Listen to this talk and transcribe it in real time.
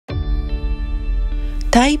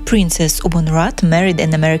Thai princess Ubol Ratana married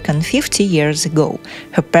an American 50 years ago.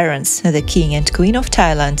 Her parents, the king and queen of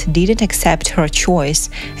Thailand, didn't accept her choice,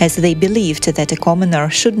 as they believed that a commoner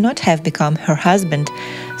should not have become her husband,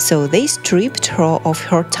 so they stripped her of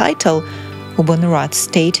her title. Ubol Ratana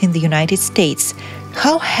stayed in the United States.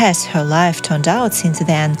 How has her life turned out since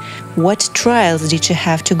then? What trials did she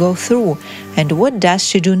have to go through? And what does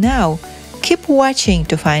she do now? Keep watching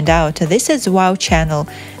to find out. This is Wow Channel.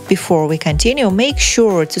 Before we continue, make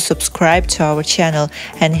sure to subscribe to our channel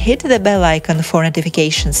and hit the bell icon for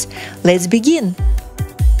notifications. Let's begin!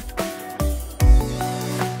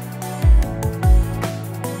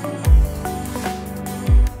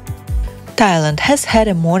 Thailand has had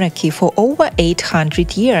a monarchy for over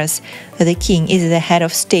 800 years. The king is the head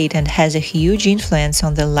of state and has a huge influence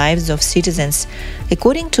on the lives of citizens.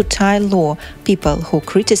 According to Thai law, people who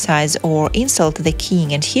criticize or insult the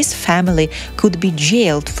king and his family could be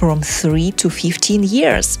jailed from 3 to 15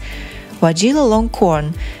 years.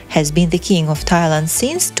 Vajiralongkorn has been the king of Thailand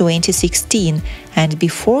since 2016, and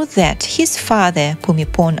before that his father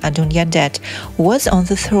Bhumibol Adulyadej was on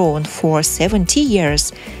the throne for 70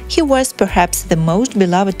 years. He was perhaps the most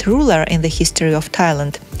beloved ruler in the history of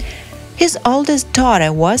Thailand. His oldest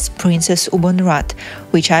daughter was Princess Ubol Ratana,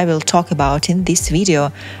 which I will talk about in this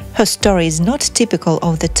video. Her story is not typical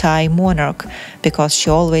of the Thai monarch, because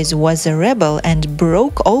she always was a rebel and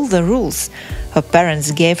broke all the rules. Her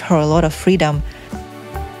parents gave her a lot of freedom.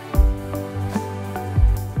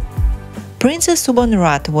 Princess Ubol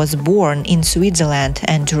Ratana was born in Switzerland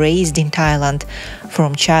and raised in Thailand.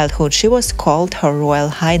 From childhood she was called Her Royal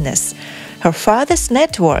Highness. Her father's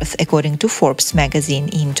net worth, according to Forbes magazine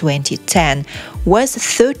in 2010, was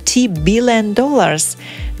 $30 billion.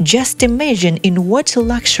 Just imagine in what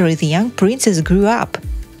luxury the young princess grew up.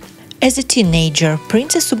 As a teenager,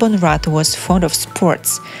 Princess Ubol Ratana was fond of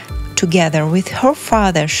sports. Together with her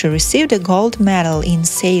father, she received a gold medal in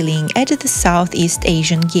sailing at the Southeast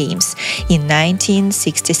Asian Games in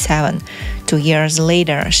 1967. 2 years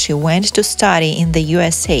later, she went to study in the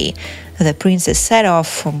USA. The princess set off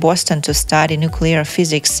for Boston to study nuclear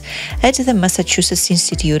physics at the Massachusetts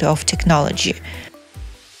Institute of Technology.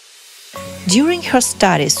 During her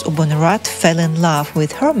studies, Ubol Ratana fell in love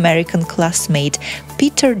with her American classmate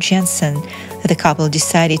Peter Jensen. The couple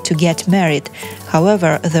decided to get married.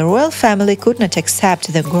 However, the royal family could not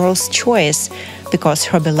accept the girl's choice because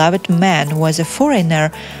her beloved man was a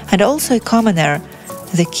foreigner and also a commoner.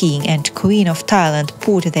 The king and queen of Thailand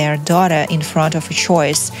put their daughter in front of a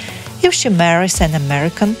choice. If she marries an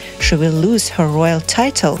American, she will lose her royal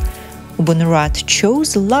title. Ubol Ratana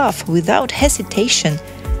chose love without hesitation.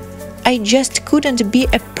 "I just couldn't be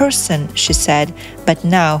a person," she said, "but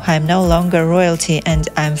now I'm no longer royalty and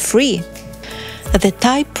I'm free." The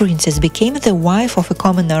Thai princess became the wife of a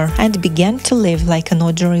commoner and began to live like an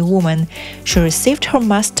ordinary woman. She received her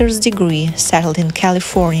master's degree, settled in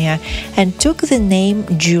California, and took the name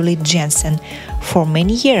Julie Jensen. For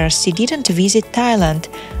many years she didn't visit Thailand.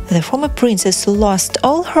 The former princess lost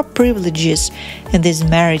all her privileges. In this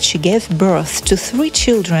marriage she gave birth to 3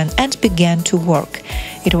 children and began to work.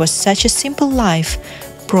 It was such a simple life.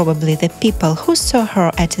 Probably the people who saw her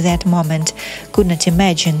at that moment could not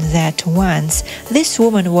imagine that once this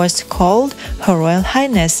woman was called Her Royal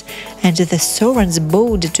Highness and the sovereigns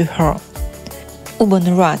bowed to her. Ubol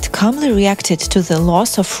Ratana calmly reacted to the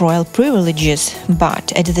loss of royal privileges,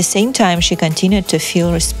 but at the same time she continued to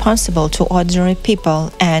feel responsible to ordinary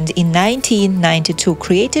people and in 1992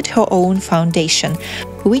 created her own foundation,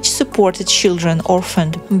 which supported children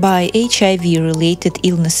orphaned by HIV-related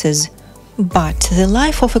illnesses. But the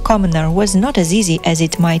life of a commoner was not as easy as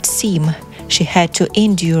it might seem. She had to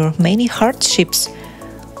endure many hardships.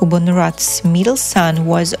 Ubol Ratana's middle son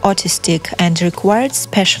was autistic and required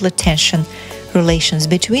special attention. Relations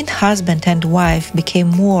between husband and wife became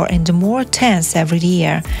more and more tense every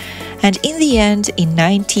year. And in the end, in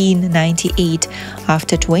 1998,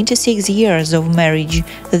 after 26 years of marriage,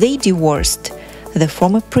 they divorced. The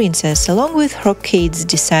former princess, along with her kids,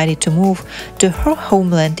 decided to move to her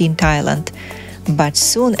homeland in Thailand. But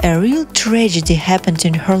soon a real tragedy happened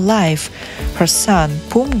in her life. Her son,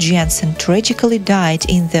 Pum Jensen, tragically died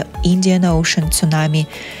in the Indian Ocean tsunami.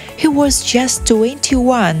 He was just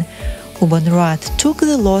 21. Ubol Ratana took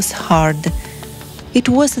the loss hard. "It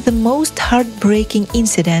was the most heartbreaking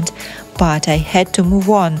incident, but I had to move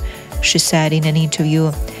on," she said in an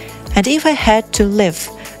interview. "And if I had to live,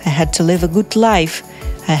 I had to live a good life.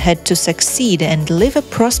 I had to succeed and live a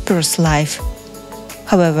prosperous life."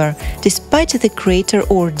 However, despite the greater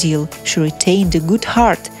ordeal, she retained a good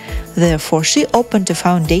heart. Therefore, she opened a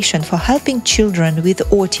foundation for helping children with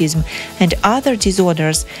autism and other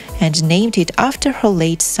disorders and named it after her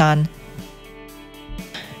late son.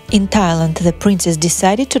 In Thailand, the princess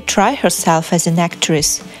decided to try herself as an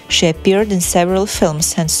actress. She appeared in several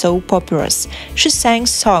films and soap operas. She sang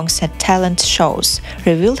songs at talent shows,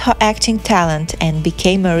 revealed her acting talent, and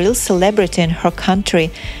became a real celebrity in her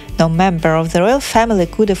country. No member of the royal family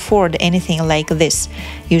could afford anything like this.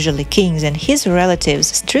 Usually kings and his relatives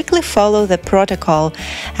strictly follow the protocol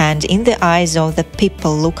and in the eyes of the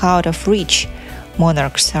people look out of reach.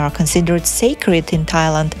 Monarchs are considered sacred in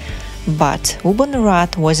Thailand. But Ubol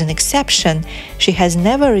Rat was an exception. She has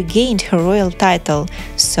never regained her royal title,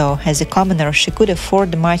 so as a commoner she could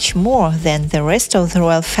afford much more than the rest of the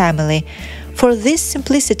royal family. For this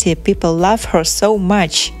simplicity people love her so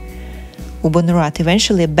much. Ubol Rat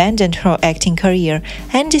eventually abandoned her acting career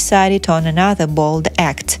and decided on another bold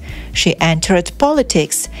act. She entered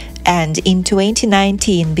politics and in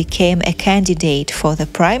 2019 became a candidate for the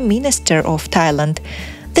Prime Minister of Thailand.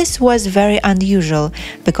 This was very unusual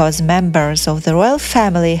because members of the royal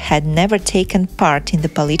family had never taken part in the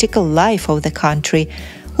political life of the country.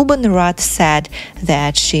 Ubol Rat said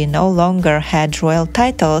that she no longer had royal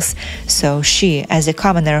titles, so she, as a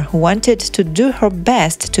commoner, wanted to do her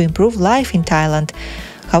best to improve life in Thailand.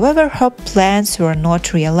 However, her plans were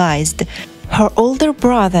not realized. Her older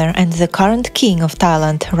brother and the current king of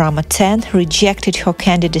Thailand, Rama X, rejected her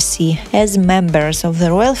candidacy as members of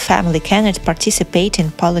the royal family cannot participate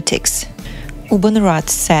in politics. Ubol Rat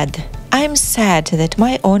said, "I am sad that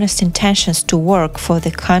my honest intentions to work for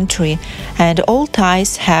the country and all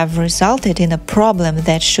ties have resulted in a problem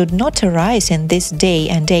that should not arise in this day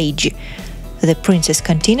and age." The princess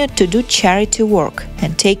continued to do charity work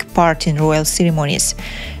and take part in royal ceremonies.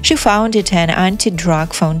 She founded an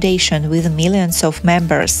anti-drug foundation with millions of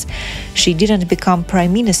members. She didn't become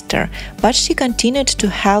prime minister, but she continued to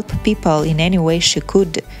help people in any way she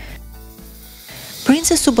could.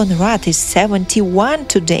 Princess Ubol Rat is 71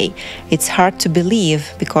 today. It's hard to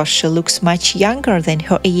believe because she looks much younger than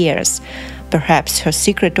her years. Perhaps her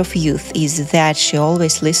secret of youth is that she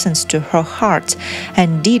always listens to her heart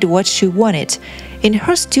and did what she wanted. In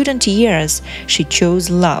her student years, she chose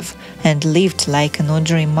love and lived like an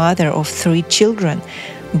ordinary mother of 3 children.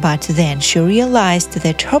 But then she realized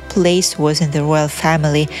that her place was in the royal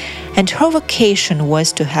family and her vocation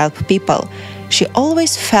was to help people. She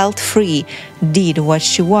always felt free, did what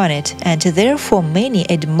she wanted, and therefore many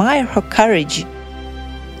admire her courage.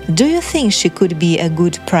 Do you think she could be a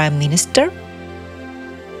good prime minister?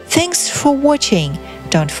 Thanks for watching.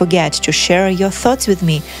 Don't forget to share your thoughts with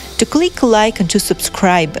me, to click like and to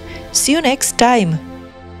subscribe. See you next time.